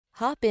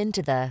Hop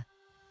into the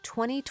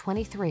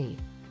 2023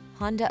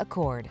 Honda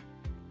Accord.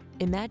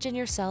 Imagine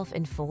yourself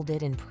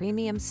enfolded in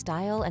premium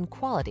style and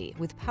quality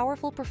with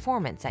powerful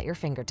performance at your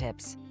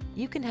fingertips.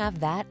 You can have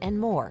that and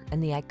more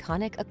in the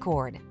iconic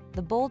Accord,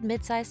 the bold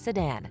midsize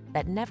sedan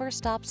that never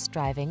stops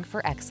striving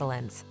for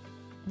excellence.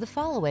 The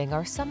following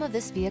are some of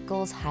this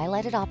vehicle's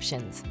highlighted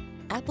options: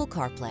 Apple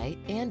CarPlay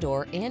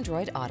and/or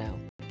Android Auto,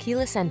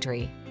 keyless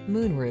entry,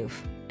 moonroof,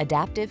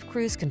 adaptive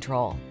cruise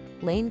control,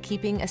 lane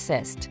keeping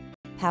assist,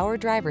 power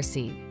driver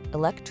seat,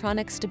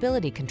 electronic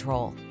stability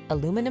control,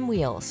 aluminum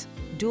wheels,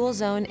 dual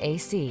zone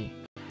AC,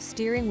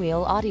 steering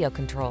wheel audio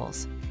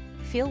controls.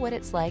 Feel what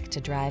it's like to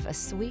drive a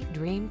sweet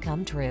dream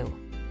come true.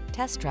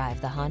 Test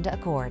drive the Honda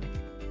Accord.